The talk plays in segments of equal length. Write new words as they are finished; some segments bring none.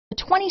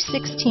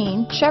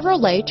2016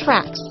 Chevrolet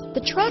Trax.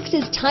 The Trax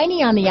is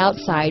tiny on the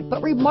outside,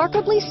 but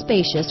remarkably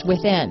spacious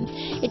within.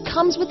 It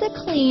comes with a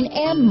clean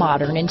and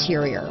modern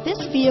interior. This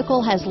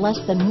vehicle has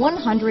less than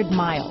 100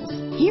 miles.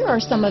 Here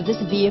are some of this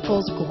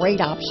vehicle's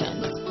great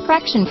options: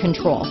 traction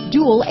control,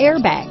 dual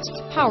airbags,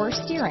 power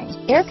steering,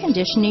 air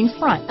conditioning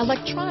front,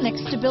 electronic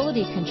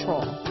stability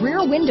control,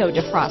 rear window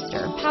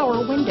defroster, power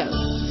windows,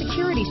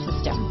 security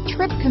system,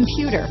 trip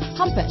computer,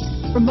 compass,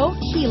 remote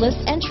keyless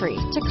entry,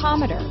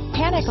 tachometer,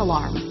 panic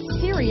alarm,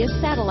 Sirius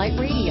satellite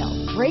radio,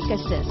 brake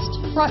assist,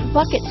 front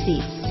bucket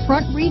seats,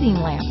 front reading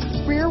lamps,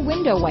 rear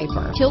window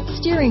wiper, tilt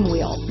steering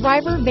wheel,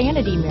 driver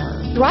vanity mirror.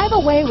 Drive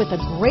away with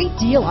a great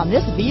deal on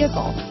this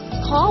vehicle.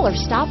 Call or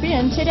stop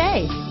in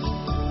today.